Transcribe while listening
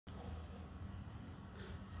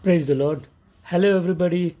Praise the Lord. Hello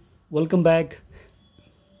everybody. Welcome back.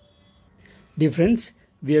 Dear friends,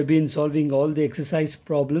 we have been solving all the exercise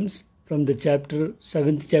problems from the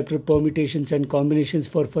 7th chapter permutations and combinations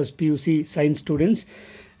for first PUC science students.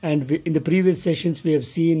 And in the previous sessions, we have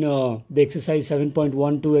seen the exercise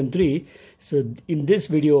 7.1, 2 and 3. So in this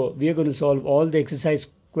video, we are going to solve all the exercise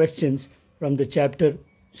questions from the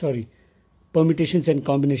permutations and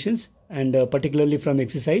combinations, and particularly from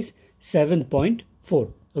exercise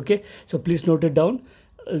 7.4. Okay, so please note it down.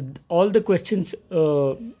 All the questions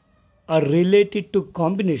are related to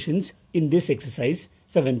combinations in this exercise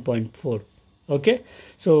 7.4. Okay,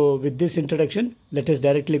 so with this introduction, let us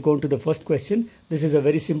directly go into the first question. This is a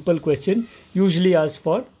very simple question, usually asked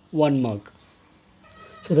for 1 mark.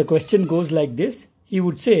 So the question goes like this. He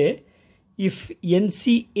would say, if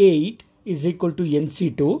NC8 is equal to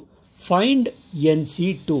NC2, find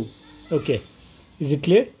NC2. Okay, is it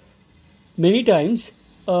clear? Many times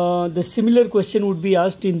the similar question would be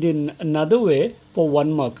asked in another way for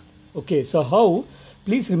 1 mark. Okay, so how?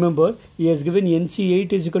 Please remember, he has given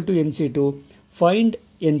NC8 is equal to NC2. Find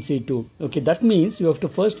NC2. Okay, that means you have to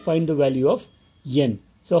first find the value of N.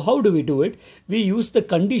 So how do we do it? We use the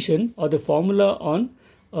condition or the formula on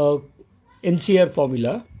NCR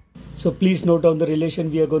formula. So please note down the relation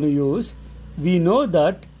we are going to use. We know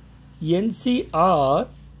that NCR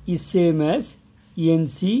is same as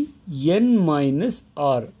NC N minus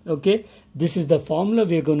R. Okay, this is the formula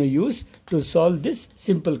we are going to use to solve this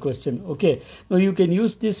simple question. Okay, now you can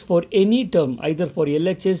use this for any term, either for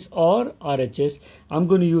LHS or RHS. I'm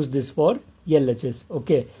going to use this for LHS.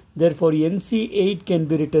 Okay, therefore NC8 can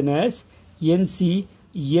be written as NC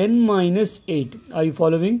N minus 8. Are you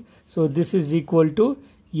following? So this is equal to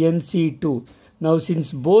NC2. Now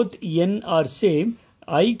since both N are same,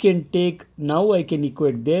 I can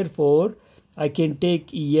equate. Therefore I can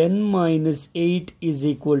take N minus 8 is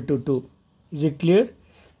equal to 2. Is it clear?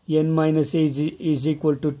 N minus 8 is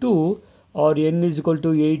equal to 2, or N is equal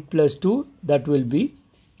to 8 plus 2, that will be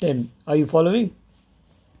 10. Are you following?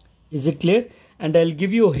 Is it clear? And I'll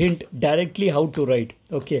give you a hint directly how to write.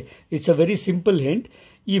 Okay, it's a very simple hint.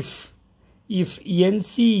 If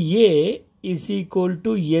NCA is equal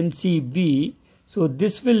to NCB, so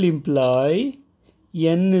this will imply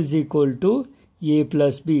N is equal to A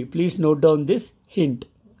plus B. Please note down this hint.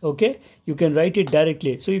 Okay, you can write it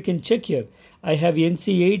directly. So you can check here. I have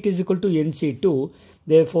NC8 is equal to NC2.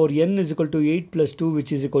 Therefore, N is equal to 8 plus 2,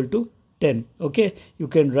 which is equal to 10. Okay, you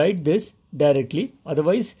can write this directly.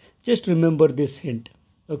 Otherwise, just remember this hint.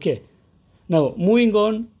 Okay, now moving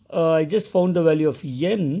on, I just found the value of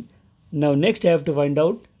N. Now next I have to find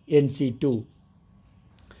out NC2.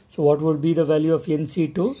 So what would be the value of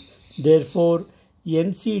NC2? Therefore,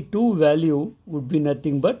 NC2 value would be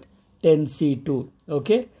nothing but 10C2.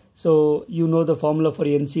 Okay, so you know the formula for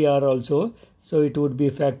NCR also. So it would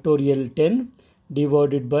be factorial 10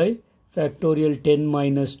 divided by factorial 10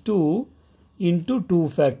 minus 2 into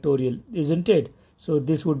 2 factorial, isn't it? So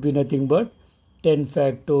this would be nothing but 10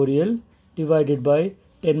 factorial divided by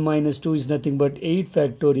 10 minus 2 is nothing but 8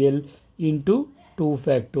 factorial into 2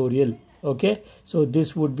 factorial. Okay, so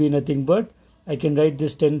this would be nothing but, I can write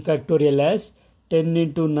this 10 factorial as 10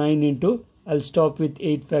 into 9 into, I'll stop with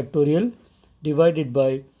 8 factorial divided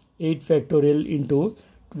by 8 factorial into,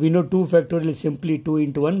 we know 2 factorial is simply 2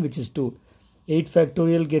 into 1, which is 2. 8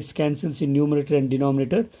 factorial gets cancels in numerator and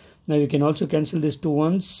denominator. Now you can also cancel this 2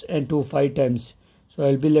 once and 2 5 times. So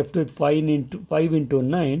I'll be left with 5 into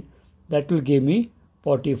 9. That will give me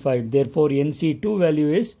 45. Therefore NC2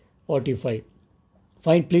 value is 45.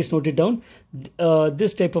 Fine, please note it down.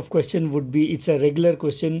 This type of question would be, it's a regular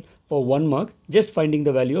question for 1 mark, just finding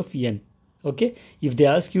the value of N. Okay, if they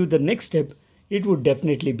ask you the next step, it would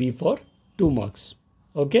definitely be for 2 marks.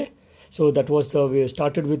 Okay, so that was we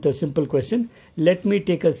started with a simple question. Let me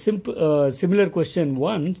take a similar question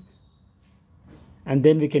 1, and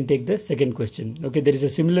then we can take the second question. Okay, there is a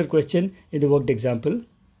similar question in the worked example.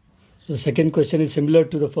 The second question is similar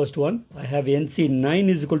to the first one. I have NC9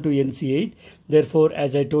 is equal to NC8. Therefore,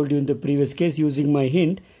 as I told you in the previous case, using my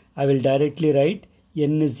hint, I will directly write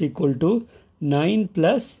N is equal to 9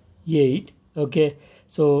 plus 8. Okay,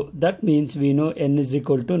 so that means we know N is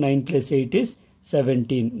equal to 9 plus 8 is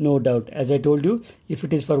 17. No doubt. As I told you, if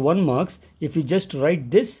it is for 1 marks, if you just write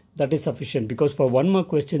this, that is sufficient, because for 1 mark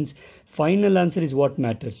questions, final answer is what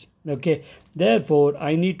matters. Okay, therefore,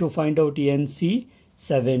 I need to find out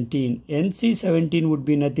NC17. NC17 would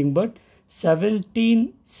be nothing but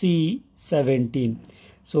 17C17.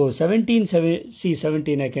 So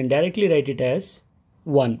 17C17, I can directly write it as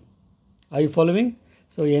 1. Are you following?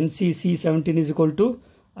 So NCC17 is equal to,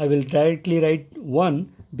 I will directly write 1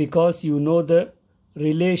 because you know the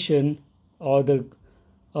relation or the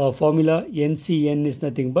formula NCN is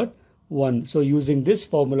nothing but 1. So using this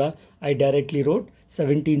formula, I directly wrote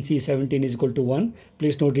 17C17 is equal to 1.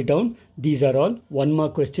 Please note it down. These are all 1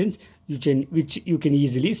 mark questions which you can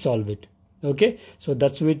easily solve it. Okay, so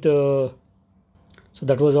that's with so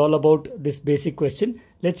that was all about this basic question.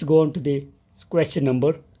 Let's go on to the question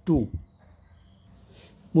number 2.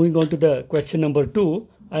 Moving on to the question number 2,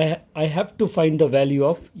 I have to find the value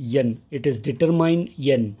of n. It is determine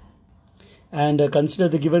n. And consider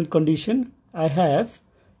the given condition. I have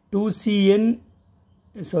 2NCN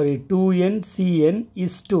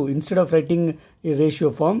is 2. Instead of writing a ratio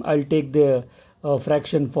form, I'll take the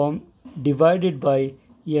fraction form divided by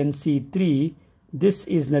NC3. This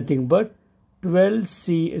is nothing but 12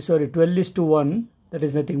 is to 1. That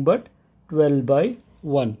is nothing but 12 by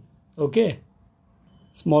 1. Okay.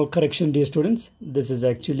 Small correction, dear students. This is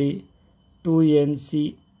actually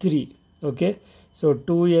 2NC3. Okay. So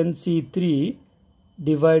 2NC3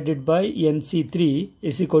 divided by NC3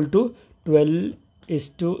 is equal to 12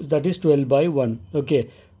 that is 12 by 1. Okay.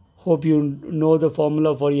 Hope you know the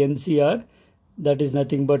formula for NCR. That is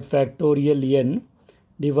nothing but factorial n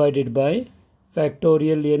divided by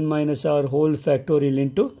factorial n minus r whole factorial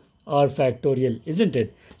into r factorial, isn't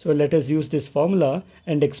it? So let us use this formula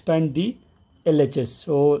and expand the LHS.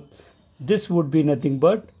 So this would be nothing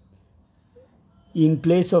but, in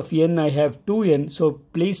place of n I have 2n. So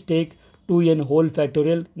please take 2n whole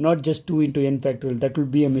factorial, not just 2 into n factorial. That will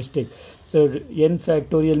be a mistake. So n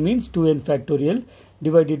factorial means 2n factorial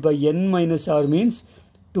divided by n minus r means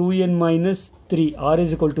 2n minus 3. R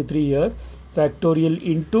is equal to 3 here. Factorial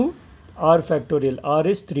into r factorial. R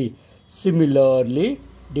is 3. Similarly,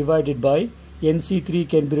 divided by NC3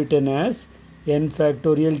 can be written as n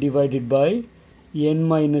factorial divided by n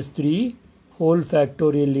minus 3 whole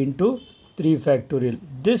factorial into 3 factorial.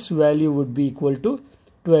 This value would be equal to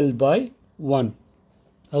 12 by 1.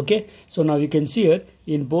 Okay. So now you can see here,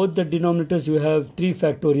 in both the denominators you have 3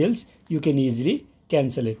 factorials. You can easily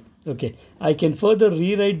cancel it. Okay. I can further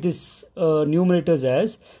rewrite this numerators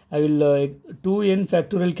as, I will 2n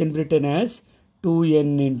factorial can be written as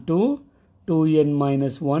 2n into 2n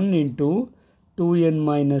minus 1 into 2n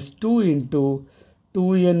minus 2 into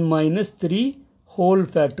 2n minus 3 whole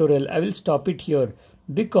factorial. I will stop it here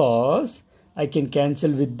because I can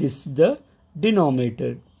cancel with this the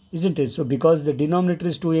denominator, isn't it? So because the denominator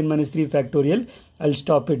is 2n minus 3 factorial, I'll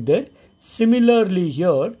stop it there. Similarly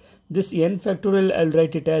here, this n factorial, I'll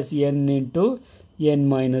write it as n into n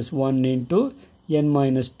minus 1 into n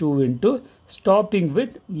minus 2 into, stopping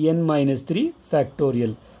with n minus 3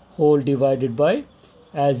 factorial whole divided by,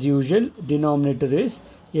 as usual, denominator is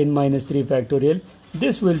n minus 3 factorial.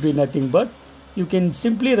 This will be nothing but, you can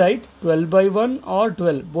simply write 12 by 1 or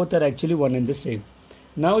 12. Both are actually one and the same.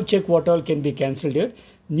 Now check what all can be cancelled here.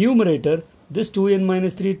 Numerator, this 2n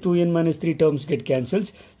minus 3 terms get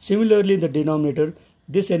cancelled. Similarly, the denominator,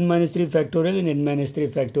 this n minus 3 factorial and n minus 3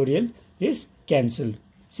 factorial is cancelled.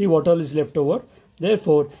 See what all is left over.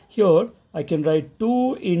 Therefore, here I can write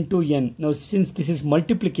 2 into n. Now, since this is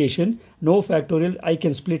multiplication, no factorial, I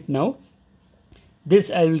can split now.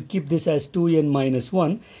 This I will keep this as 2n minus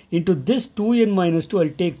 1. Into this 2n minus 2, I'll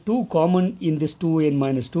take 2 common in this 2n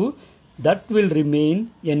minus 2. That will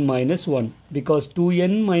remain n minus 1, because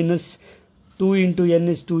 2n minus 2 into n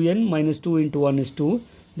is 2n minus 2 into 1 is 2.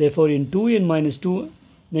 Therefore, in 2n minus 2,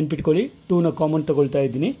 ನೆನ್ಪಿಟ್ಕೊಳ್ಳಿ 2 ನ common ತಗೊಳ್ತಾ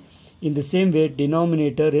ಇದ್ದೀನಿ. In the same way,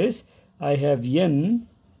 denominator is, I have n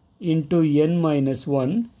into n minus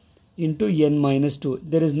 1 into n minus 2.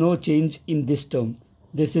 There is no change in this term.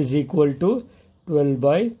 This is equal to 12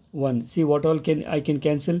 by 1. See what all I can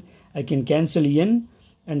cancel? I can cancel n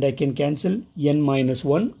and I can cancel n minus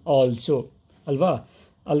 1 also. Alva?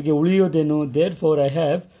 Alge uliyodenu. Therefore, I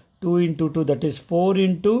have 2 into 2, that is 4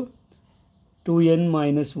 into 2n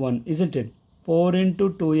minus 1, isn't it? 4 into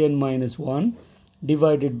 2n minus 1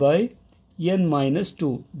 divided by n minus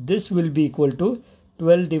 2. This will be equal to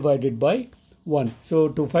 12 divided by 1. So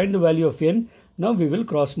to find the value of n, now we will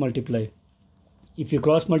cross multiply. If you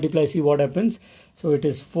cross multiply, see what happens. So it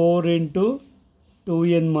is 4 into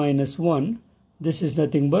 2n minus 1. This is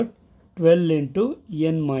nothing but 12 into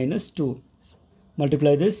n minus 2.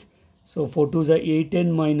 Multiply this. So 4 2s are 8n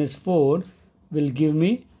minus 4 will give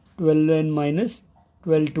me 12n minus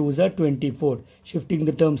 12 2s are 24. Shifting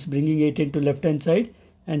the terms, bringing 8n to left hand side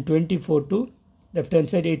and 24 to left hand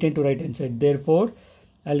side, 8n to right hand side. Therefore,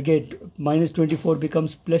 I'll get minus 24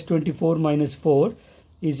 becomes plus 24 minus 4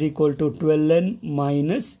 is equal to 12n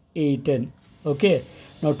minus 8n. Okay.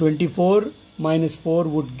 Now 24 minus 4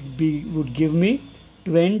 would give me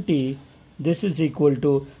 20. This is equal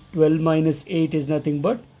to 12 minus 8 is nothing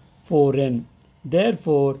but 4n.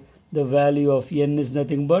 Therefore, the value of n is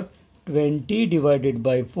nothing but 20 divided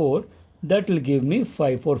by 4. That will give me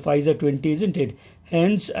 5. 4 5s are 20, isn't it?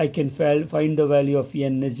 Hence, I can find the value of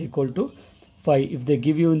n is equal to 5. If they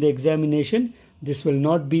give you in the examination, this will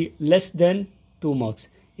not be less than 2 marks.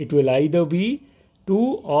 It will either be 2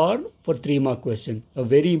 or for 3 mark question. A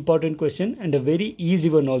very important question and a very easy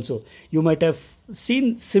one also. You might have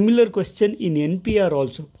seen similar question in NPR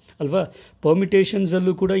also. Alva, permutations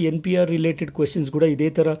allu kuda NPR related questions kuda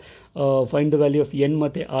ide tara find the value of n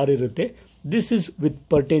ಮತ್ತೆ r irutte. This is with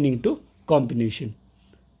pertaining to combination.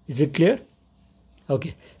 Is it clear?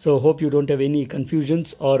 Okay, so hope you don't have any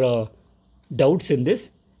confusions or doubts in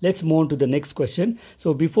this. Let's move on to the next question.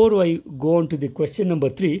 So before I go on to the question number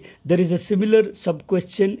 3, there is a similar sub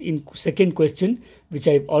question in second question which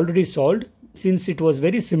I've already solved. Since it was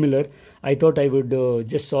very similar, I thought I would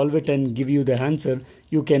just solve it and give you the answer.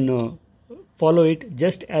 You can follow it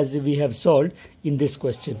just as we have solved in this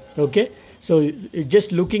question. Okay, so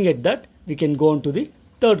just looking at that, we can go on to the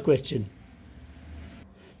third question.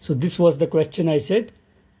 So this was the question. I said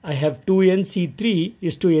I have 2nc3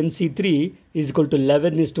 is to nc3 is equal to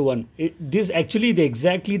 11 is to 1. This actually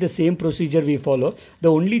exactly the same procedure we follow.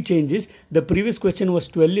 The only change is the previous question was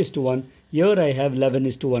 12 is to 1. Here I have 11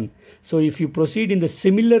 is to 1. So if you proceed in the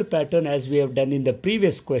similar pattern as we have done in the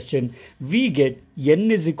previous question, we get n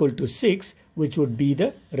is equal to 6, which would be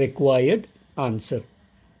the required answer.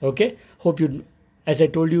 Okay. Hope you, as I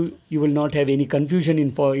told you, you will not have any confusion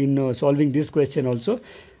in solving this question also.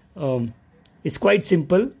 It's quite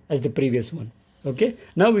simple as the previous one. Okay.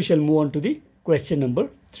 Now we shall move on to the question number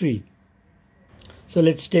 3. So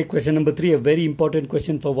let's take question number 3, a very important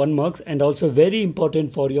question for 1 marks and also very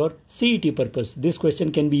important for your CET purpose. This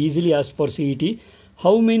question can be easily asked for CET.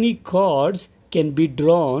 How many chords can be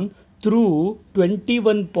drawn through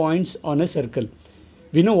 21 points on a circle?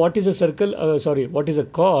 We know what is a circle, what is a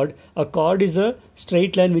chord. A chord is a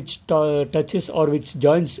straight line which touches or which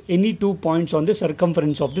joins any 2 points on the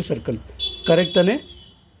circumference of the circle. Correct, Tane?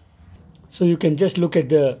 So you can just look at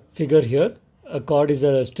the figure here. A chord is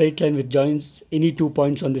a straight line which joins any 2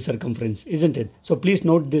 points on the circumference, isn't it? So please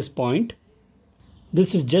note this point.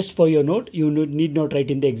 This is just for your note. You need not write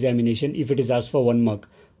in the examination if it is asked for 1 mark.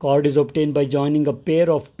 Chord is obtained by joining a pair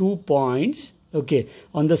of 2 points, okay,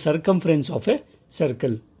 on the circumference of a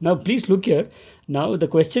circle. Now please look here. Now the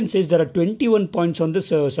question says there are 21 points on the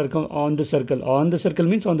circle. On the circle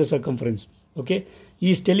means on the circumference. Okay.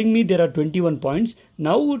 He is telling me there are 21 points.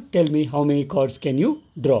 Now tell me how many chords can you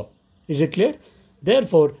draw. Is it clear?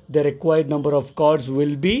 Therefore, the required number of chords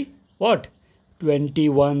will be what?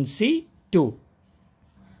 21C2.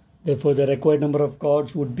 Therefore, the required number of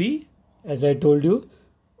chords would be, as I told you,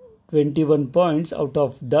 21 points. Out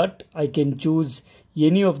of that, I can choose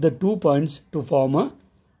any of the 2 points to form a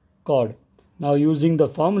chord. Now, using the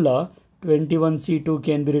formula, 21C2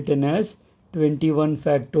 can be written as 21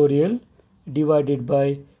 factorial divided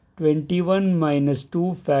by 21 minus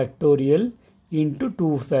 2 factorial into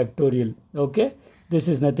 2 factorial. Okay, this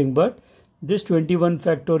is nothing but this 21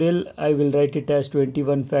 factorial. I will write it as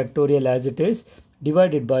 21 factorial as it is,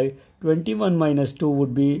 divided by 21 minus 2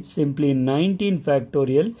 would be simply 19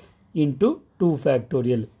 factorial into 2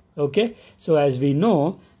 factorial. Okay, so as we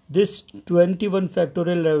know, this 21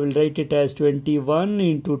 factorial, I will write it as 21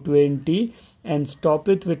 into 20 and stop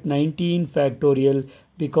it with 19 factorial,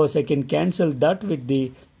 because I can cancel that with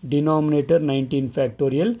the denominator 19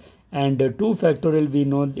 factorial. And 2 factorial, we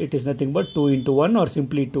know it is nothing but 2 into 1 or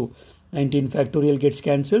simply 2. 19 factorial gets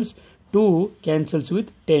cancels. 2 cancels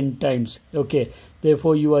with 10 times. Okay.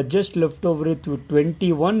 Therefore, you are just left over it with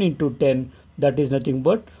 21 into 10. That is nothing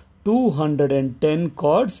but 210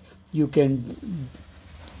 chords you can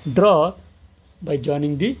draw by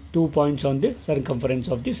joining the 2 points on the circumference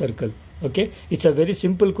of the circle. Okay. It's a very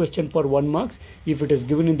simple question for 1 marks. If it is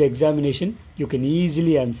given in the examination, you can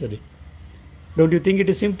easily answer it. Don't you think it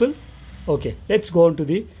is simple? Okay, let's go on to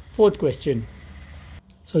the 4th question.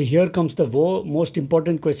 So here comes the most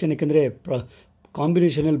important question.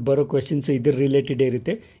 Combinational baro questions either related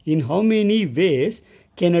irute. In how many ways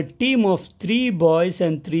can a team of 3 boys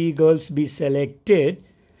and 3 girls be selected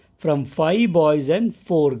from 5 boys and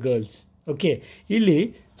 4 girls? Okay,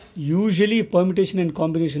 illi usually permutation and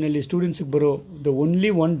combination students baro, the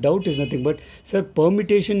only one doubt is nothing but, sir,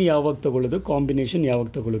 permutation yavag tagolodu, combination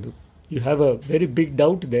yavag tagolodu. You have a very big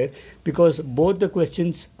doubt there, because both the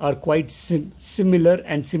questions are quite similar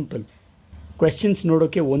and simple. Questions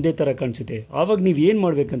nodoke onde tara kansute. Avag ನೀವು ಏನು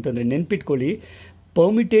ಮಾಡಬೇಕಂತಂದ್ರೆ ನೆನಪಿಟ್ಕೊಳ್ಳಿ,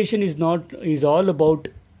 permutation is all about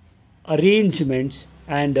arrangements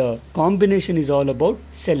and combination is all about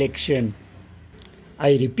selection.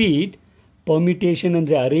 I repeat, permutation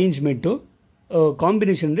andre arrangement,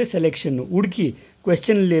 combination ಅಂದರೆ selection ಹುಡುಕಿ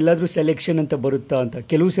ಕ್ವೆಶ್ಚನಲ್ಲಿ ಎಲ್ಲಾದರೂ selection ಅಂತ ಬರುತ್ತಾ ಅಂತ.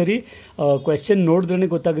 ಕೆಲವು ಸರಿ ಕ್ವೆಶ್ಚನ್ ನೋಡಿದ್ರೇ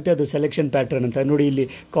ಗೊತ್ತಾಗುತ್ತೆ ಅದು ಸೆಲೆಕ್ಷನ್ ಪ್ಯಾಟ್ರನ್ ಅಂತ. ನೋಡಿ ಇಲ್ಲಿ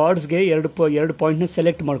ಕಾರ್ಡ್ಸ್ಗೆ ಎರಡು ಪಾಯಿಂಟ್ನ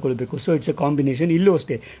ಸೆಲೆಕ್ಟ್ ಮಾಡ್ಕೊಳ್ಬೇಕು. So it's a combination. ಇಲ್ಲೂ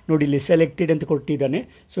ಅಷ್ಟೇ ನೋಡಿ ಇಲ್ಲಿ ಸೆಲೆಕ್ಟೆಡ್ ಅಂತ ಕೊಟ್ಟಿದ್ದಾನೆ.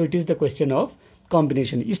 So it is the question of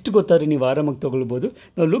combination. ಇಷ್ಟು ಗೊತ್ತಾದ್ರೆ ನೀವು ಆರಾಮಾಗಿ ತೊಗೊಳ್ಬೋದು.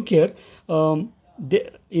 ನಾವು look here,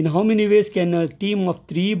 in how many ways can a team of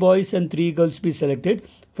 3 boys and 3 girls be selected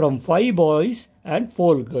from 5 boys and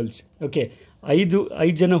 4 girls? Okay,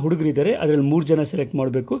 5 ಜನ ಹುಡುಗರಿದ್ದಾರೆ, ಅದರಲ್ಲಿ 3 ಜನ ಸೆಲೆಕ್ಟ್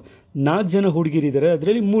ಮಾಡಬೇಕು. 4 ಜನ ಹುಡುಗಿರಿದ್ದಾರೆ,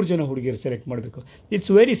 ಅದರಲ್ಲಿ 3 ಜನ ಹುಡುಗಿರು ಸೆಲೆಕ್ಟ್ ಮಾಡಬೇಕು.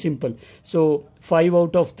 It's very simple. So 5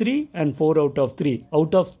 out of 3 and 4 out of 3.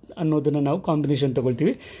 Out of ಅನ್ನೋದನ್ನು ನಾವು ಕಾಂಬಿನೇಷನ್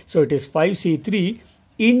ತೊಗೊಳ್ತೀವಿ. So it is 5C3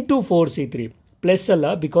 into 4C3. Plus ಅಲ್ಲ,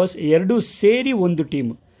 ಬಿಕಾಸ್ ಎರಡು ಸೇರಿ ಒಂದು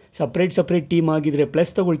ಟೀಮ್. ಸಪ್ರೇಟ್ ಟೀಮ್ ಆಗಿದ್ರೆ ಪ್ಲಸ್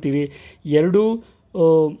ತೊಗೊಳ್ತೀವಿ. 2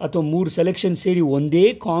 ಅಥವಾ 3 ಸೆಲೆಕ್ಷನ್ ಸೇರಿ ಒಂದೇ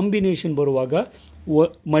ಕಾಂಬಿನೇಷನ್ ಬರುವಾಗ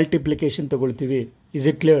ಮಲ್ಟಿಪ್ಲಿಕೇಶನ್ ತೊಗೊಳ್ತೀವಿ. Is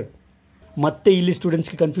it clear? ಮತ್ತೆ ಇಲ್ಲಿ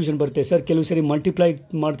ಸ್ಟೂಡೆಂಟ್ಸ್ಗೆ ಕನ್ಫ್ಯೂಷನ್ ಬರುತ್ತೆ, ಸರ್ ಕೆಲವು ಸರಿ ಮಲ್ಟಿಪ್ಲೈ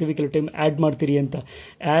ಮಾಡ್ತೀವಿ, ಕೆಲವು ಟೈಮ್ ಆ್ಯಡ್ ಮಾಡ್ತೀರಿ ಅಂತ.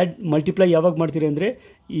 ಮಲ್ಟಿಪ್ಲೈ ಯಾವಾಗ ಮಾಡ್ತೀರಿ ಅಂದರೆ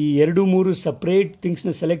ಈ 2-3 ಸಪ್ರೇಟ್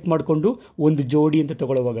ಥಿಂಗ್ಸ್ನ ಸೆಲೆಕ್ಟ್ ಮಾಡಿಕೊಂಡು ಒಂದು ಜೋಡಿ ಅಂತ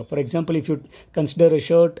ತೊಗೊಳ್ಳುವಾಗ. For example, if you consider a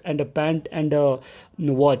shirt and a pant and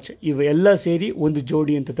a watch, ಇವೆಲ್ಲ ಸೇರಿ ಒಂದು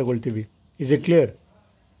ಜೋಡಿ ಅಂತ ತೊಗೊಳ್ತೀವಿ. Is it clear?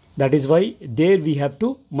 That is why there we have to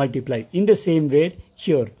multiply. In the same way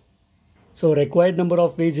here. So required number of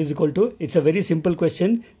ways is equal to, it's a very simple question.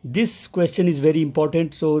 This question is very important.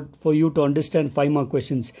 So for you to understand 5 mark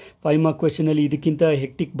questions. 5 mark question ಅಲ್ಲಿ ಇದಕ್ಕಿಂತ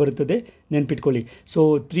hectic ಬರುತ್ತದೆ, ನೆನ್ಪಿಟ್ಕೊಳ್ಳಿ. So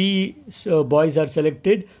 3 boys are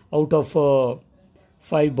selected out of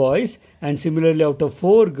 5 boys, and similarly out of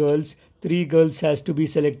 4 girls, 3 girls has to be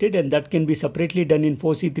selected, and that can be separately done in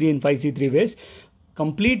 4C3 and 5C3 ways.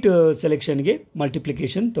 Complete ಸೆಲೆಕ್ಷನ್ಗೆ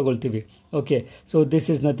multiplication ತೊಗೊಳ್ತೀವಿ. Okay, so this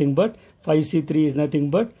is nothing but 5C3 is nothing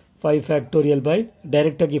but 5 factorial by,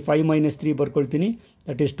 ಡೈರೆಕ್ಟಾಗಿ 5 - 3 ಬರ್ಕೊಳ್ತೀನಿ.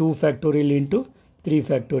 That is 2 factorial into 3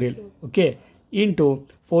 factorial. Okay, into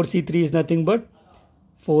 4C3 is nothing but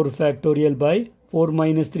 4 factorial by 4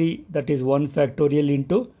 - 3, that is 1 factorial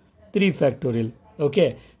into 3 factorial. Okay,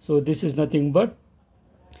 so this is nothing but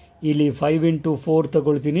ಇಲ್ಲಿ 5 into 4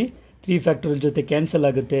 ತಗೊಳ್ತೀನಿ, 3 factorial ಜೊತೆ cancel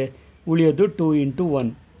ಆಗುತ್ತೆ, ಉಳಿಯೋದು 2 into 1.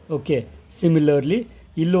 Okay, similarly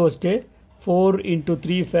ಇಲ್ಲೂ ಅಷ್ಟೇ 4 into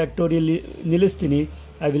 3 factorial ನಿಲ್ಲಿಸ್ತೀನಿ.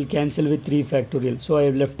 I will cancel with 3 factorial. So I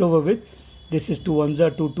have left over with, this is 2 1s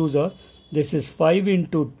are 2 2s are, this is 5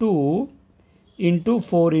 into 2 into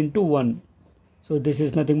 4 into 1. So this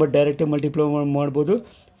is nothing but ಡೈರೆಕ್ಟಾಗಿ multiply ಮಾಡ್ಬೋದು.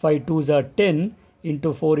 5 2s are 10 into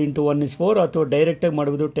 4 into 1 is 4, ಅಥವಾ ಡೈರೆಕ್ಟಾಗಿ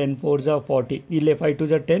ಮಾಡ್ಬೋದು 10 4s are 40. ಇಲ್ಲೇ 5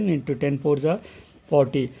 2s are 10 into 10 4s are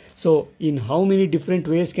 40. So in how many different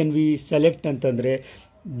ways can we select ಅಂತಂದರೆ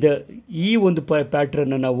ಈ ಒಂದು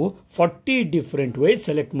ಪ್ಯಾಟ್ರನ್ನ ನಾವು 40 ಡಿಫ್ರೆಂಟ್ ವೇಸ್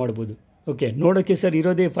ಸೆಲೆಕ್ಟ್ ಮಾಡ್ಬೋದು. ಓಕೆ, ನೋಡೋಕ್ಕೆ ಸರ್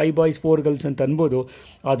ಇರೋದೇ 5 ಬಾಯ್ಸ್ 4 ಗರ್ಲ್ಸ್ ಅಂತ ಅನ್ಬೋದು,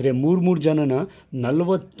 ಆದರೆ 3 ಜನನ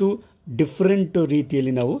 40 ಡಿಫ್ರೆಂಟ್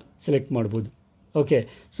ರೀತಿಯಲ್ಲಿ ನಾವು ಸೆಲೆಕ್ಟ್ ಮಾಡ್ಬೋದು. Okay,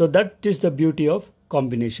 so that is the beauty of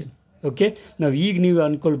combination. Okay, ನಾವು ಈಗ ನೀವು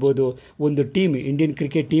ಅಂದ್ಕೊಳ್ಬೋದು, ಒಂದು ಟೀಮ್, ಇಂಡಿಯನ್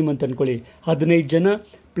ಕ್ರಿಕೆಟ್ ಟೀಮ್ ಅಂತ ಅಂದ್ಕೊಳ್ಳಿ, 15 ಜನ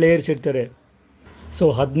ಪ್ಲೇಯರ್ಸ್ ಇರ್ತಾರೆ. ಸೊ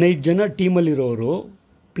 15 ಜನ ಟೀಮಲ್ಲಿರೋರು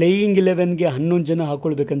ಪ್ಲೇಯಿಂಗ್ 11ಗೆ 11 ಜನ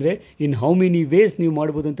ಹಾಕ್ಕೊಳ್ಬೇಕಂದ್ರೆ ಇನ್ ಹೌ ಮೆನಿ ವೇಸ್ ನೀವು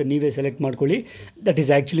ಮಾಡ್ಬೋದು ಅಂತ ನೀವೇ ಸೆಲೆಕ್ಟ್ ಮಾಡ್ಕೊಳ್ಳಿ. That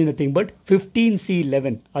is actually nothing but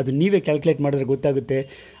 15C11. ಅದು ನೀವೇ ಕ್ಯಾಲ್ಕುಲೇಟ್ ಮಾಡಿದ್ರೆ ಗೊತ್ತಾಗುತ್ತೆ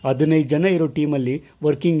 15 ಜನ ಇರೋ ಟೀಮಲ್ಲಿ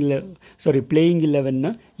ಪ್ಲೇಯಿಂಗ್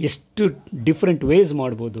 11ನ ಎಷ್ಟು ಡಿಫ್ರೆಂಟ್ ವೇಸ್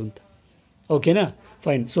ಮಾಡ್ಬೋದು ಅಂತ. ಓಕೆನಾ,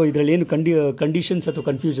 ಫೈನ್. ಸೊ ಇದರಲ್ಲಿ ಏನು ಕಂಡೀಷನ್ಸ್ ಅಥವಾ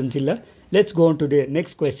ಕನ್ಫ್ಯೂಷನ್ಸ್ ಇಲ್ಲ. Let's go on to the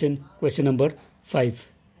next question number 5.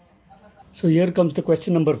 So here comes the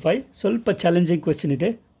question number 5. ಸ್ವಲ್ಪ ಚಾಲೆಂಜಿಂಗ್ ಕ್ವೆಶ್ಚನ್ ಇದೆ,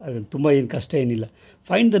 ಅದು ತುಂಬ ಏನು ಕಷ್ಟ ಏನಿಲ್ಲ.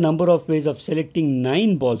 Find the number of ways of selecting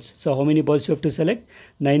 9 balls. So how many balls you have to select?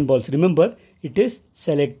 9 balls. Remember, it is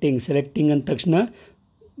selecting ಅಂದ ತಕ್ಷಣ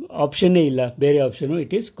ಆಪ್ಷನ್ನೇ ಇಲ್ಲ, ಬೇರೆ ಆಪ್ಷನು,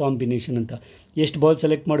 ಇಟ್ ಈಸ್ ಕಾಂಬಿನೇಷನ್ ಅಂತ. ಎಷ್ಟು ಬಾಲ್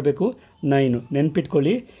ಸೆಲೆಕ್ಟ್ ಮಾಡಬೇಕು? 9.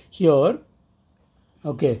 ನೆನ್ಪಿಟ್ಕೊಳ್ಳಿ here.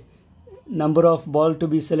 Okay, number of ball to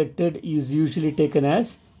be selected is usually taken as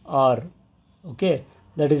R. Okay,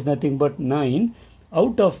 that is nothing but 9.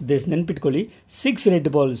 Out of this, ನೆನ್ಪಿಟ್ಕೊಳ್ಳಿ, 6 red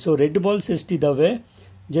balls. So red balls ಎಷ್ಟಿದ್ದಾವೆ?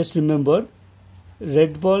 Just remember,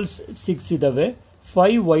 red balls 6 ಇದ್ದಾವೆ.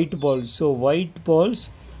 5 white balls. So white balls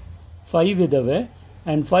 5 ಇದ್ದಾವೆ,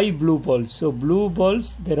 and 5 blue balls. So blue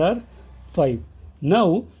balls there are 5. Now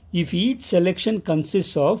if each selection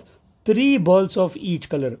consist of 3 balls of each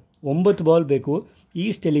colour, 9 ball ಬೇಕು. He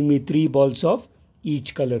is telling me 3 balls of each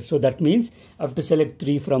color. So that means I have to select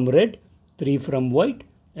 3 from red, 3 from white,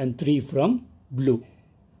 and 3 from blue.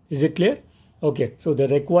 Is it clear? Okay, so the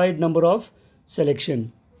required number of selection.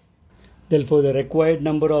 Therefore, the required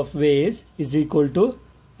number of ways is equal to,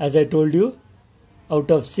 as I told you, out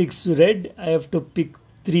of 6 red, I have to pick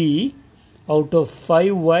 3. Out of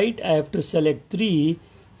 5 white, I have to select 3.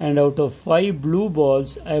 And out of 5 blue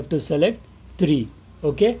balls, I have to select 3.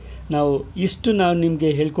 Okay, ನಾವು ಇಷ್ಟು ನಾನು ನಿಮಗೆ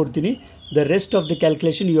ಹೇಳ್ಕೊಡ್ತೀನಿ. the rest of the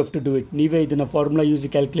calculation you have to do it. ನೀವೇ ಇದನ್ನು formula use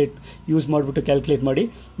ಮಾಡಿಬಿಟ್ಟು calculate ಮಾಡಿ.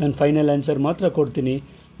 ನಾನು ಫೈನಲ್ ಆನ್ಸರ್ ಮಾತ್ರ ಕೊಡ್ತೀನಿ.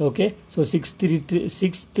 ಓಕೆ, ಸೊ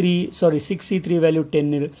 6C3 ವ್ಯಾಲ್ಯೂ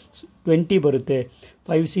 20 ಬರುತ್ತೆ.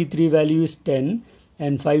 5C3 value is 10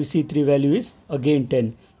 and 5C3 value is again 10.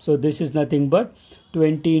 So this is nothing but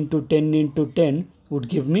 20 into 10 into 10 would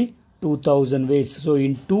give me 2000 ways. So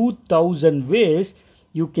in 2000 ways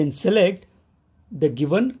you can select the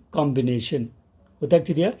given combination.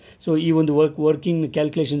 ಗೊತ್ತಾಗ್ತಿದೆಯಾ? So ಈ ಒಂದು working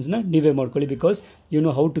ಕ್ಯಾಲ್ಕುಲೇಷನ್ಸ್ನ ನೀವೇ ಮಾಡ್ಕೊಳ್ಳಿ, because you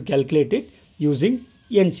know how to calculate it using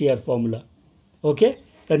NCR formula. Okay,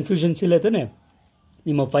 confusions ಇಲ್ಲ ತಾನೆ?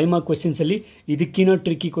 ನಿಮ್ಮ 5 mark ಕ್ವೆಶನ್ಸಲ್ಲಿ ಇದಕ್ಕಿಂತ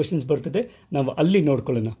tricky questions ಬರ್ತದೆ, ನಾವು ಅಲ್ಲಿ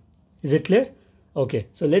ನೋಡ್ಕೊಳ್ಳೋಣ. Is it clear? Okay,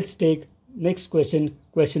 so let's take next question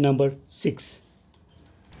number 6.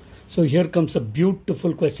 So here comes a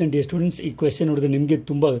beautiful question, dear students. ಈ question ನೋಡಿದ್ರೆ ನಿಮಗೆ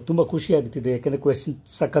ತುಂಬ ಖುಷಿ ಆಗ್ತಿದೆ, ಯಾಕಂದರೆ ಕ್ವೆಶ್ಚನ್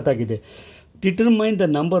ಸಖತ್ತಾಗಿದೆ. Determine the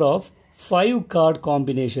number of 5 card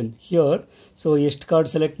combination here. So ಎಷ್ಟು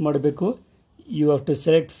ಕಾರ್ಡ್ ಸೆಲೆಕ್ಟ್ ಮಾಡಬೇಕು? You have to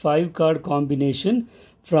select 5 card combination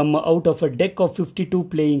from out of a deck of 52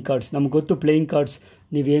 playing cards. ನಮ್ಗೆ ಗೊತ್ತು ಪ್ಲೇಯಿಂಗ್ ಕಾರ್ಡ್ಸ್,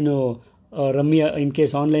 ನೀವೇನು ರಮ್ಯಾ ಇನ್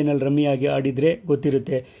ಕೇಸ್ ಆನ್ಲೈನಲ್ಲಿ ರಮ್ಯಾ ಆಗಿ ಆಡಿದರೆ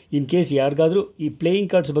ಗೊತ್ತಿರುತ್ತೆ. ಇನ್ ಕೇಸ್ ಯಾರಿಗಾದರೂ ಈ ಪ್ಲೇಯಿಂಗ್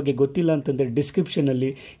ಕಾರ್ಡ್ಸ್ ಬಗ್ಗೆ ಗೊತ್ತಿಲ್ಲ ಅಂತಂದರೆ ಡಿಸ್ಕ್ರಿಪ್ಷನಲ್ಲಿ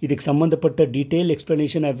ಇದಕ್ಕೆ ಸಂಬಂಧಪಟ್ಟ detail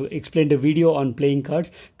explanation I have explained a video on playing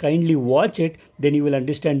cards. Kindly watch it, then you will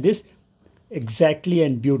understand this exactly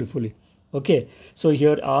and beautifully. Okay, so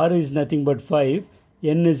here are is nothing but 5,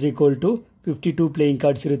 N is equal to 52 playing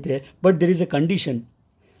cards ಇರುತ್ತೆ. But there is a condition,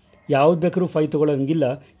 ಯಾವ್ದು ಬೇಕಾದ್ರೂ 5 ತೊಗೊಳಂಗಿಲ್ಲ.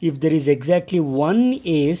 If there is exactly 1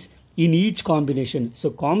 Ace in each combination. So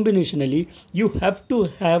combinationally you have to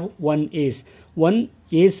have one ace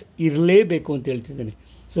ಇರಲೇಬೇಕು ಅಂತ ಹೇಳ್ತಿದ್ದೇನೆ.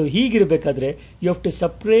 So ಹೀಗಿರಬೇಕಾದ್ರೆ you have to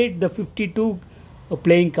separate the 52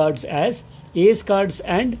 playing cards as ace cards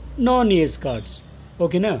and non-ace cards.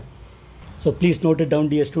 ಓಕೆನಾ? So please note it down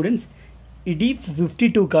dear students. ಇಡೀ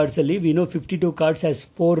 52 ಕಾರ್ಡ್ಸಲ್ಲಿ we know 52 cards has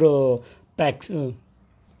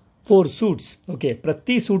 4 suits. Okay,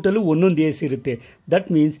 ಪ್ರತಿ ಸೂಟಲ್ಲೂ ಒಂದೊಂದು ಏಸ್ ಇರುತ್ತೆ. That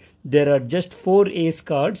means there are just 4 ace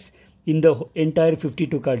cards in the entire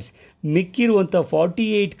 52 cards. ಮಿಕ್ಕಿರುವಂಥ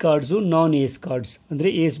 48 cards non Ace cards, ಅಂದರೆ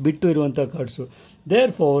ಏಸ್ ಬಿಟ್ಟು ಇರುವಂಥ cards.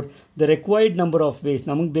 There for the required number of ways,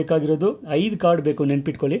 ನಮಗೆ ಬೇಕಾಗಿರೋದು 5 card ಬೇಕು,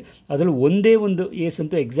 ನೆನ್ಪಿಟ್ಕೊಳ್ಳಿ. ಅದರಲ್ಲಿ ಒಂದೇ ಒಂದು ಏಸ್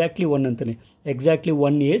ಅಂತೂ ಎಕ್ಸಾಕ್ಟ್ಲಿ 1 ಅಂತಾನೆ, ಎಕ್ಸಾಕ್ಟ್ಲಿ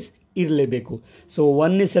 1 ಏಸ್ ಇರಲೇಬೇಕು. So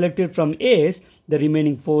 1 is selected from ace, the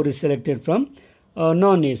remaining 4 is selected from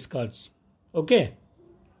non-ace cards. Okay,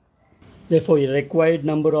 therefore the required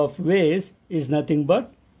number of ways is nothing but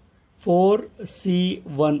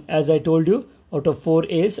 4C1. As I told you, out of 4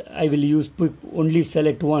 ace I will only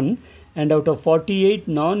select 1, and out of 48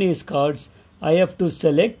 non-ace cards I have to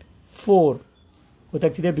select 4.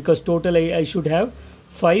 Because total I should have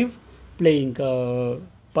 5 playing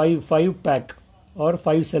 5 pack or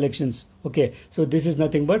 5 selections. Okay, so this is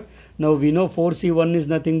nothing but, now we know 4C1 is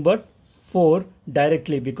nothing but 4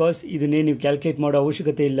 directly, because ಇದನ್ನೇ ನೀವು calculate ಮಾಡೋ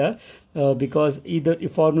ಅವಶ್ಯಕತೆ ಇಲ್ಲ. Because ಇದು ಈ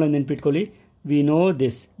formula ನೆನ್ಪಿಟ್ಕೊಳ್ಳಿ. We know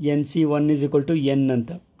this NC1 is equal to N ಅಂತ,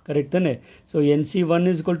 correct ತಾನೆ? So NC1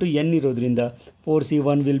 is equal to N ಇರೋದ್ರಿಂದ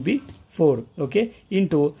 4C1 will be 4. Okay,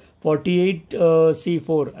 into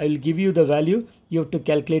 48C4. I will give you the value, you have to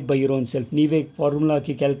calculate by your own self. ನೀವೇ formula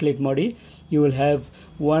ಹಾಕಿ calculate ಮಾಡಿ. You will have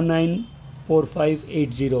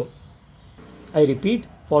 194580. I repeat,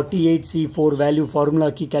 48C4 value formula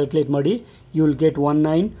hockey calculate ಮಾಡಿ. You will get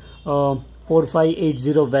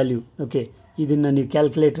 194580 value. Okay, ಇದನ್ನು ನೀವು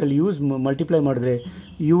ಕ್ಯಾಲ್ಕುಲೇಟ್ರಲ್ಲಿ multiply ಮಾಡಿದ್ರೆ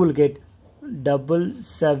you will get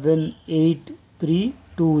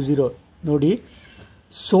 778320. ನೋಡಿ,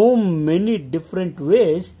 so many different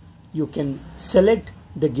ways you can select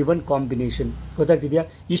the given combination. ಗೊತ್ತಾಗ್ತಿದೆಯಾ?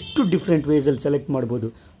 ಇಷ್ಟು different ವೇಸಲ್ಲಿ select ಮಾಡ್ಬೋದು.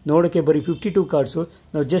 ನೋಡೋಕ್ಕೆ ಬರೀ 52 cards.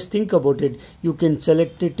 ನಾವು just think about it, you can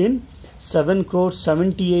select it in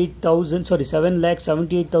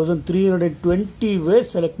 7,78,320 ways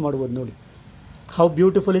select ಮಾಡ್ಬೋದು. ನೋಡಿ, how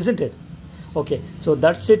beautiful isn't it? Okay, so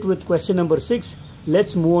that's it with question number 6.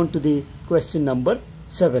 Let's move on to the question number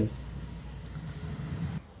 7.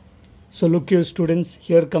 So look here students,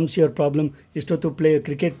 here comes your problem. Istottu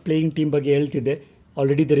cricket playing team ಬಗ್ಗೆ ಹೇಳ್ತಿದ್ದೆ.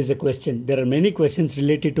 Already there is a question. There are many questions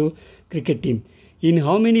related to cricket team. In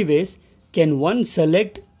how many ways can one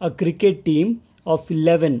select a cricket team of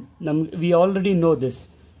 11? We already know this.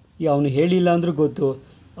 ಅವನು ಹೇಳಿಲ್ಲ ಅಂದ್ರೂ ಗೊತ್ತು.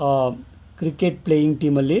 Cricket playing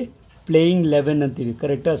ಟೀಮಲ್ಲಿ playing 11 ಅಂತೀವಿ,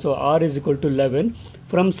 ಕರೆಕ್ಟಾ? So R is equal to 11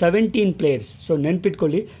 from 17 players. So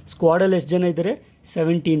ನೆನ್ಪಿಟ್ಕೊಳ್ಳಿ, ಸ್ಕ್ವಾಡಲ್ಲಿ ಎಷ್ಟು ಜನ ಇದ್ದಾರೆ?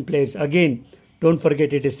 17 players. Again don't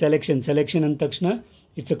forget, it is selection ಅಂದ ತಕ್ಷಣ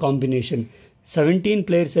ಇಟ್ಸ್ ಅ ಕಾಂಬಿನೇಷನ್. 17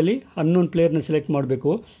 ಪ್ಲೇಯರ್ಸಲ್ಲಿ 11 ಪ್ಲೇಯರ್ನ ಸೆಲೆಕ್ಟ್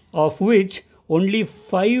ಮಾಡಬೇಕು, of which only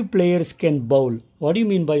 5 players can bowl. What you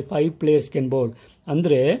mean by 5 players can bowl?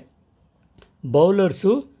 ಅಂದರೆ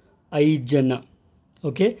bowlers 5 ಜನ.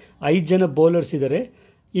 Okay, 5 ಜನ ಬೌಲರ್ಸ್ ಇದ್ದಾರೆ.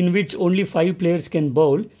 in which only 5 players can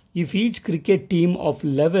bowl if each cricket team of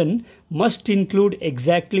 11 must include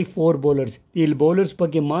exactly 4 bowlers. ಇಲ್ಲಿ bowlers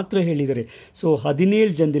ಬಗ್ಗೆ ಮಾತ್ರ ಹೇಳಿದ್ದಾರೆ. So 17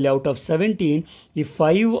 ಜನದಲ್ಲಿ out of 17 if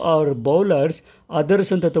 5 are bowlers, others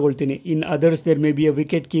ಅಂತ ತಗೊಳ್ತೀನಿ. In others there may be a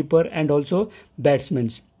wicket keeper and also batsmen.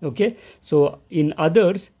 Okay, so in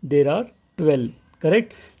others there are 12, correct?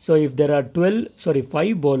 So if there are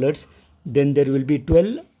 5 bowlers, then there will be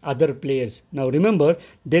 12 other players. Now remember,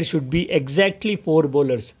 there should be exactly 4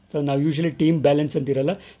 bowlers. So now usually team balance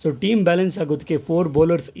antiralla. So team balance agodke 4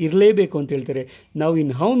 bowlers irlebeku anta heltare. Now in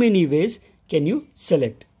how many ways can you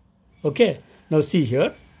select? Okay, now see here.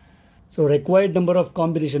 So required number of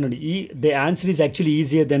combination, the answer is actually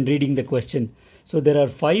easier than reading the question. So there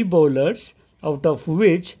are 5 bowlers, out of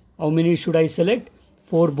which how many should I select?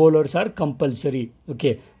 4 bowlers are compulsory.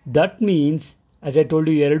 Okay, that means as I told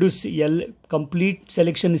you, complete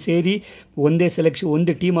selection ಸೇರಿ ಒಂದೇ selection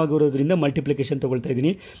ಒಂದೇ team ಆಗಿರೋದ್ರಿಂದ multiplication ತಗೊಳ್ತಾ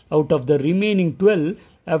ಇದ್ದೀನಿ. Out of the remaining 12 I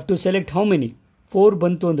have to select how many? 4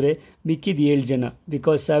 ಬಂತು ಅಂದರೆ ಮಿಕ್ಕಿದ 7 ಜನ,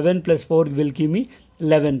 because 7 + 4 will give me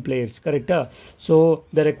 11 players, ಕರೆಕ್ಟಾ? So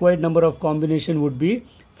the required number of combination would be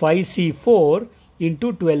 5C4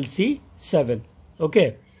 × 12C7. Okay,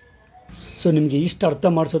 so ನಿಮಗೆ ಇಷ್ಟು ಅರ್ಥ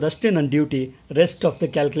ಮಾಡಿಸೋದಷ್ಟೇ ನನ್ನ duty. Rest of the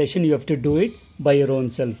calculation you have to do it by your own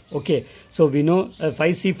self. Okay, so we know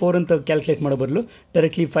 5C4 ಅಂತ calculate ಮಾಡೋ ಬದಲು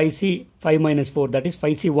directly 5 - 4 that is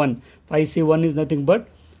 5C1. 5C1 is nothing but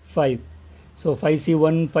 5. So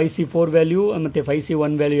 5C1 5C4 value ಮತ್ತು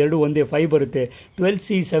 5C1 value ಎರಡು ಒಂದೇ 5 ಬರುತ್ತೆ.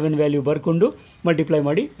 12C7 value ಬರ್ಕೊಂಡು multiply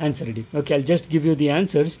ಮಾಡಿ answer ED. Okay, I just give you the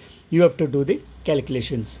answers, you have to do the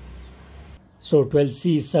calculations. So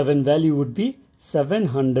 12C7 value would be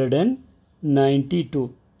 792.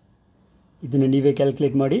 ಇದನ್ನು ನೀವೇ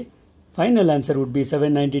calculate ಮಾಡಿ. Final answer would be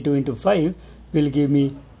 792 × 5 will give me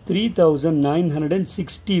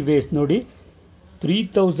 3960 ways. ನೋಡಿ,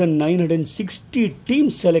 3960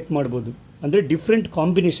 teams select ಮಾಡ್ಬೋದು. ಅಂದರೆ different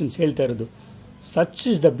combinations ಹೇಳ್ತಾ ಇರೋದು. Such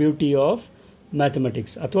is the beauty of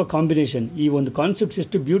mathematics ಅಥವಾ combination. ಈ ಒಂದು ಕಾನ್ಸೆಪ್ಟ್ಸ್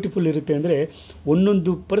ಎಷ್ಟು ಬ್ಯೂಟಿಫುಲ್ ಇರುತ್ತೆ ಅಂದರೆ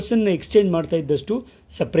ಒಂದೊಂದು ಪರ್ಸನ್ನ ಎಕ್ಸ್ಚೇಂಜ್ ಮಾಡ್ತಾ ಇದ್ದಷ್ಟು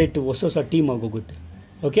ಸಪ್ರೇಟ್ ಹೊಸ ಟೀಮ್ ಆಗೋಗುತ್ತೆ.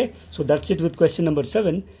 Okay, so that's it with question number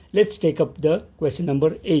 7. Let's take up the question number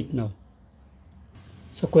 8 now.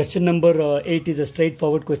 So question number 8 is a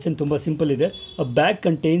straightforward question. Tumba simple ide. A bag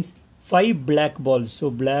contains 5 black balls. So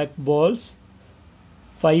black balls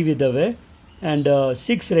 5 idave and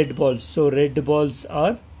 6 red balls. So red balls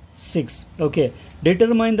are 6. Okay,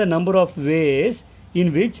 determine the number of ways in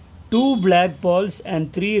which 2 black balls and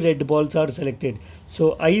 3 red balls are selected. So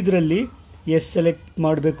ಐದರಲ್ಲಿ yes select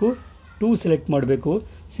ಮಾಡಬೇಕು, 2 select ಮಾಡಬೇಕು.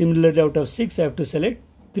 Similarly, out of 6 I have to select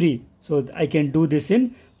 3. So I can do this in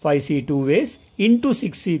 5C2 ways into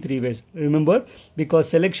 6C3 ways. Remember, because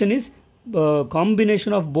selection is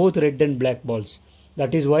combination of both red and black balls.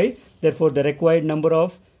 That is why, therefore, the required number of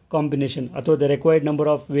combination ಅಥವಾ the required number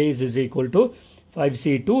of ways is equal to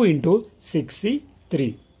 5C2 into 6C3.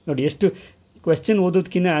 ನೋಡಿ, ಎಷ್ಟು question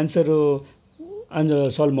ಓದೋದಕ್ಕಿಂತ answer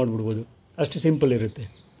solve ಮಾಡಿಬಿಡ್ಬೋದು, ಅಷ್ಟು simple ಇರುತ್ತೆ.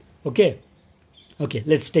 Okay,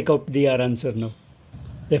 let's take out the answer now.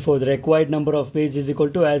 Therefore, the required number of ways is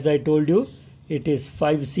equal to, as I told you, it is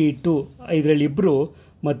 5C2 ಇದರಲ್ಲಿ ಇಬ್ಬರು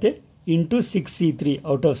ಮತ್ತು into 6C3.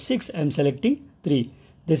 Out of 6 I am selecting 3.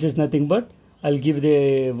 This is nothing but, I'll give the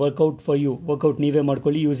workout for you. Workout ನೀವೇ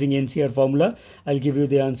ಮಾಡ್ಕೊಳ್ಳಿ using NCR formula. I'll give you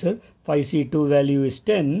the answer. 5C2 value is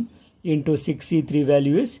 10 into 6C3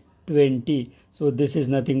 value is 20. So this is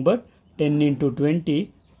nothing but 10 into 20,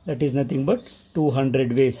 that is nothing but 200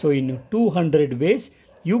 ways. So in 200 ways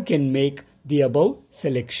you can make the above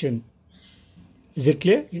selection. Is it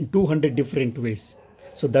clear? In 200 different ways.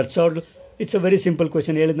 So that's all. It's a very simple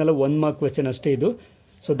question. ಹೇಳಿದ್ನಲ್ಲ 1 mark question ಅಷ್ಟೇ ಇದು.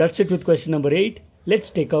 So that's it with question number 8. Let's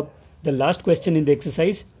take up the last question in the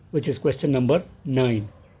exercise, which is question number 9.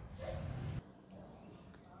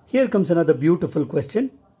 Here comes another beautiful question.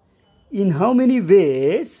 In how many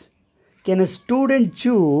ways can a student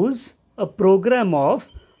choose a program of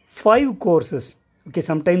 5 courses? Okay,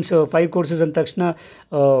 sometimes 5 courses ಅಂದ ತಕ್ಷಣ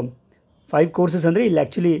 5 courses ಅಂದರೆ ಇಲ್ಲಿ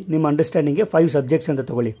actually ನಿಮ್ಮ ಅಂಡರ್ಸ್ಟ್ಯಾಂಡಿಂಗ್ಗೆ 5 subjects ಅಂತ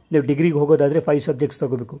ತೊಗೊಳ್ಳಿ. ನೀವು ಡಿಗ್ರಿಗೆ ಹೋಗೋದಾದರೆ 5 subjects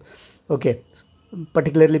ತೊಗೋಬೇಕು. ಓಕೆ,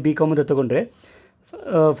 ಪರ್ಟಿಕ್ಯುಲರ್ಲಿ BCom ಅಂತ ತೊಗೊಂಡ್ರೆ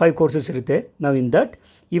 5 courses ಇರುತ್ತೆ. ನಾವು in that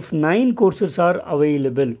if 9 courses are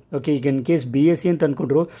available, okay, ಈಗ ಇನ್ ಕೇಸ್ BSc ಅಂತ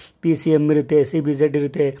ಅಂದ್ಕೊಂಡ್ರು PCM ಇರುತ್ತೆ, CBZ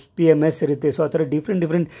ಇರುತ್ತೆ, PMS ಇರುತ್ತೆ. ಸೊ ಆ ಥರ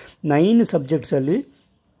ಡಿಫ್ರೆಂಟ್ 9 ಸಬ್ಜೆಕ್ಟ್ಸಲ್ಲಿ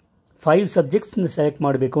 5 ಸಬ್ಜೆಕ್ಟ್ಸ್ನ ಸೆಲೆಕ್ಟ್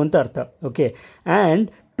ಮಾಡಬೇಕು ಅಂತ ಅರ್ಥ. Okay, and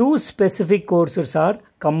 2 specific courses are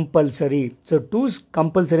compulsory. So 2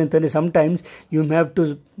 compulsory ಅಂತಂದರೆ sometimes you have to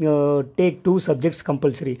take 2 subjects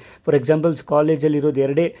compulsory. For example, ಕಾಲೇಜಲ್ಲಿ ಇರೋದು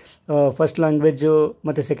ಎರಡೇ, ಫಸ್ಟ್ ಲ್ಯಾಂಗ್ವೇಜ್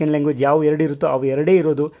ಮತ್ತು ಸೆಕೆಂಡ್ ಲ್ಯಾಂಗ್ವೇಜ್ ಯಾವ ಎರಡು ಇರುತ್ತೋ ಅವು ಎರಡೇ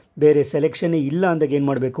ಇರೋದು, ಬೇರೆ ಸೆಲೆಕ್ಷನ್ನೇ ಇಲ್ಲ ಅಂದಾಗ ಏನು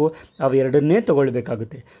ಮಾಡಬೇಕು, ಅವು ಎರಡನ್ನೇ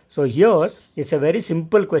ತೊಗೊಳ್ಬೇಕಾಗುತ್ತೆ. So here it's a very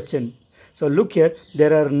simple question. So look here,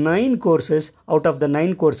 there are 9 courses. Out of the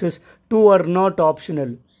 9 courses, 2 are not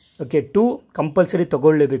optional. Okay, 2 compulsory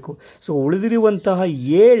ತಗೊಳ್ಳೇಬೇಕು. So ಉಳಿದಿರುವಂತಹ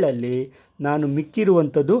 7ಅಲ್ಲಿ ನಾನು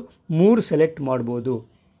ಮಿಕ್ಕಿರುವಂಥದ್ದು 3 ಸೆಲೆಕ್ಟ್ ಮಾಡ್ಬೋದು.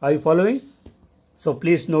 Are you following? So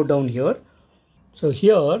please note down here. So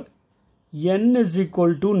here n is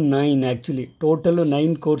equal to 9 actually. Total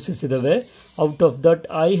 9 courses idave. Out of that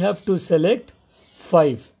I have to select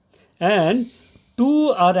 5. And 2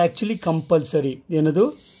 are actually compulsory. Yenadu?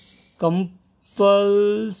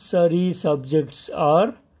 Compulsory subjects are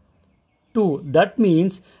 2. That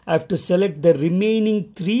means I have to select the remaining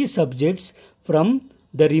 3 subjects from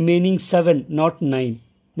the remaining 7, not 9.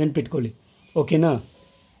 Nenpitkoli. Okay na?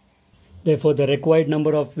 Therefore the required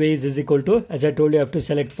number of ways is equal to, as I told you, I have to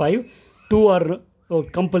select 5. 2 are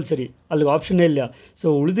compulsory. Alli option illa. So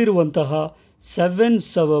ulidiruvantaha 7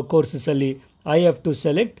 courses alli I have to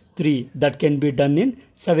select 3. That can be done in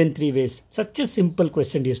 7 ways. Such a simple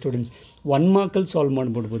question, dear students. 1 mark al solve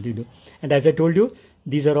madbodu idu. And as I told you,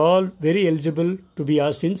 these are all very eligible to be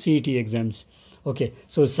asked in CET exams. Okay,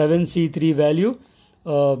 so 7C3 value,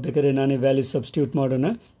 because nane value substitute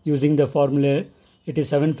madona using the formula. It is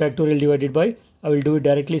 7 factorial divided by, I will do it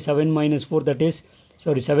directly, 7 minus 4, that is,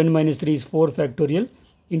 sorry, 7 minus 3 is 4 factorial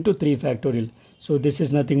into 3 factorial. So this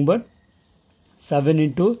is nothing but 7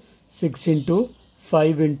 into 6 into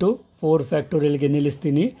 5 into 4 factorial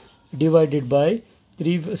genilistini divided by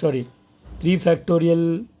 3 factorial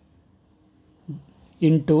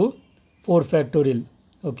into 4 factorial.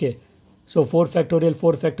 Okay, so 4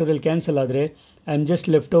 factorial cancel adre I am just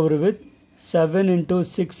left over with 7 into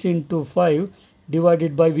 6 into 5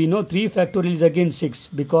 divided by, we know 3 factorial is again 6,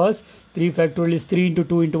 because 3 factorial is 3 into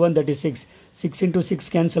 2 into 1, that is 6. 6 into 6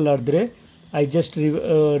 cancel adre I just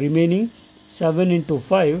remaining 7 into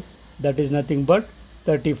 5, that is nothing but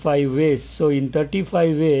 35 ways. So in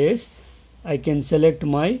 35 ways I can select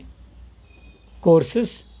my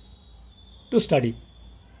courses to study.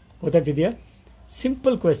 ಗೊತ್ತಾಗ್ತಿದೆಯಾ?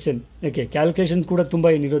 Simple question. Okay, calculation ಕೂಡ ತುಂಬ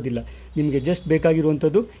ಏನಿರೋದಿಲ್ಲ. ನಿಮಗೆ just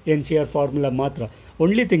ಬೇಕಾಗಿರುವಂಥದ್ದು NCR formula ಮಾತ್ರ.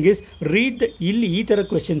 Only thing is read ಇಲ್ಲಿ ಈ ಥರ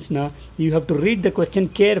ಕ್ವೆಶ್ಚನ್ಸ್ನ you have to read the question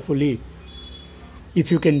carefully. If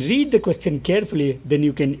you can read the question carefully, then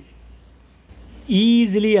you can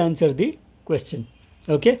easily answer the question.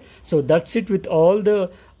 Okay, so that's it with all the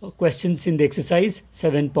questions in the exercise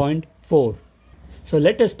 7.4. So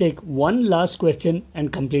let us take one last question and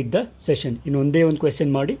complete the session. In onde one question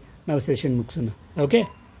ಮಾಡಿ ನಾವು session ಮುಗಿಸೋಣ. Okay,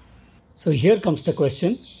 so here comes the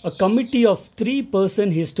question. A committee of 3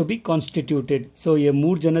 persons is to be constituted. So a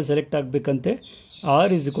 3 ಜನ select ಆಗಬೇಕಂತೆ. R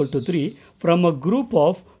is equal to 3 from a group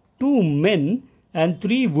of 2 men and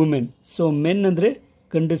 3 women. So men ಅಂದ್ರೆ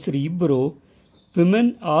ಗಂಡಸರು 2, women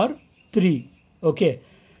are 3. Okay,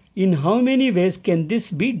 in how many ways can this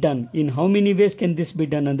be done? In how many ways can this be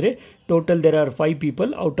done? Andre total there are 5 people.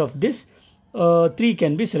 Out of this 3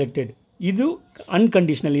 can be selected. Idu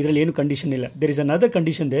unconditional. Idralli enu condition illa. There is another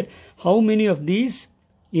condition there. How many of these?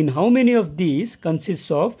 In how many of these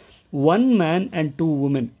consists of 1 man and 2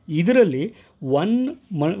 women? Idralli 1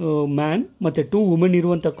 man ಮತ್ತೆ 2 women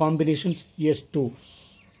iruvanta combinations, yes, 2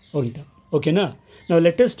 anta. Okay na? Now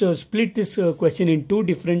let us split this question in 2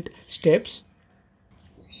 different steps.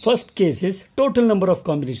 First case is total number of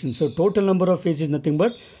combinations. So total number of ways is nothing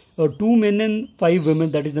but 2 men and 5 women.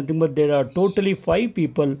 That is nothing but there are totally 5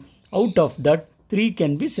 people. Out of that 3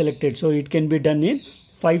 can be selected. So it can be done in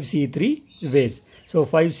 5C3 ways. So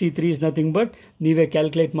 5C3 is nothing but neeve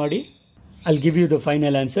calculate ಮಾಡಿ. I'll give you the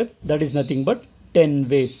final answer. That is nothing but 10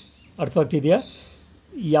 ways. ಅರ್ಥ ಆಗ್ತಿದೆಯಾ?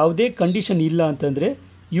 ಯಾವುದೇ condition ಇಲ್ಲ ಅಂತಂದರೆ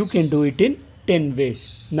you can do it in 10 ways.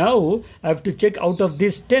 Now I have to check out of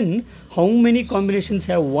this 10 how many combinations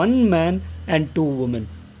have 1 man and 2 women.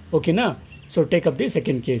 Okay na? So take up the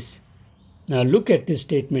second case. Now look at this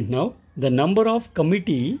statement now. The number of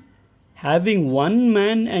committee having 1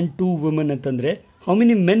 man and 2 women antandre how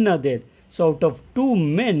many men are there? So out of 2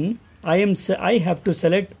 men I have to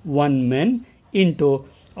select 1 man into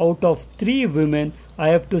out of 3 women I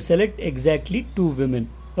have to select exactly 2 women.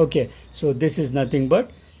 Okay, so this is nothing but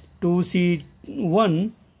 2C1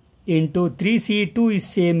 into 3C2 is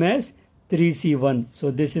same as 3C1. So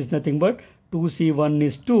this is nothing but 2C1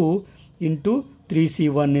 is 2 into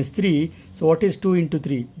 3C1 is 3. So what is 2 into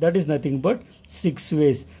 3? That is nothing but 6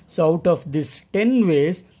 ways. So out of this 10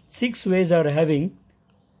 ways, 6 ways are having,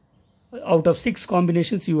 out of 6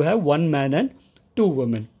 combinations you have 1 man and 2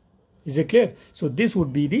 women. Is it clear? So this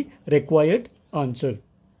would be the required answer.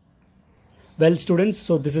 Well students,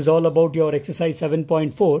 so this is all about your exercise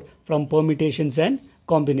 7.4 from permutations and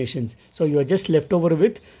combinations. So you are just left over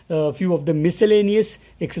with a few of the miscellaneous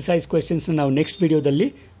exercise questions now next video dalli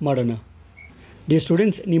madana. Dear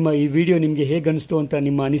students, ನಿಮ್ಮ ಈ video ನಿಮಗೆ ಹೇಗೆ ಅನಿಸ್ತು ಅಂತ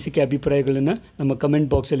ನಿಮ್ಮ ಅನಿಸಿಕೆ ಅಭಿಪ್ರಾಯಗಳನ್ನು ನಮ್ಮ ಕಮೆಂಟ್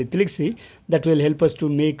ಬಾಕ್ಸಲ್ಲಿ ತಿಳಿಸಿ. That will help us to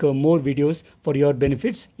make more videos for your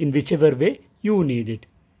benefits in which ever way you need it.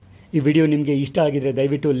 ಈ ವಿಡಿಯೋ ನಿಮಗೆ ಇಷ್ಟ ಆಗಿದರೆ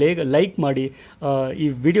ದಯವಿಟ್ಟು ಲೈಕ್ ಮಾಡಿ. ಈ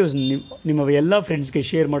ವಿಡಿಯೋಸ್ ನಿಮ್ಮ ಎಲ್ಲ ಫ್ರೆಂಡ್ಸ್ಗೆ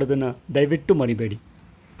ಶೇರ್ ಮಾಡೋದನ್ನು ದಯವಿಟ್ಟು ಮರಿಬೇಡಿ.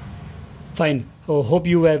 Fine. Hope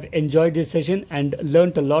you have enjoyed this session and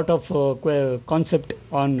learnt a lot of concept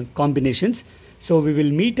on combinations. So we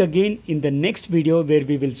will meet again in the next video where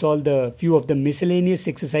we will solve the few of the miscellaneous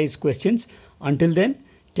exercise questions. Until then,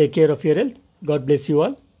 take care of your health. God bless you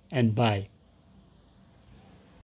all and bye.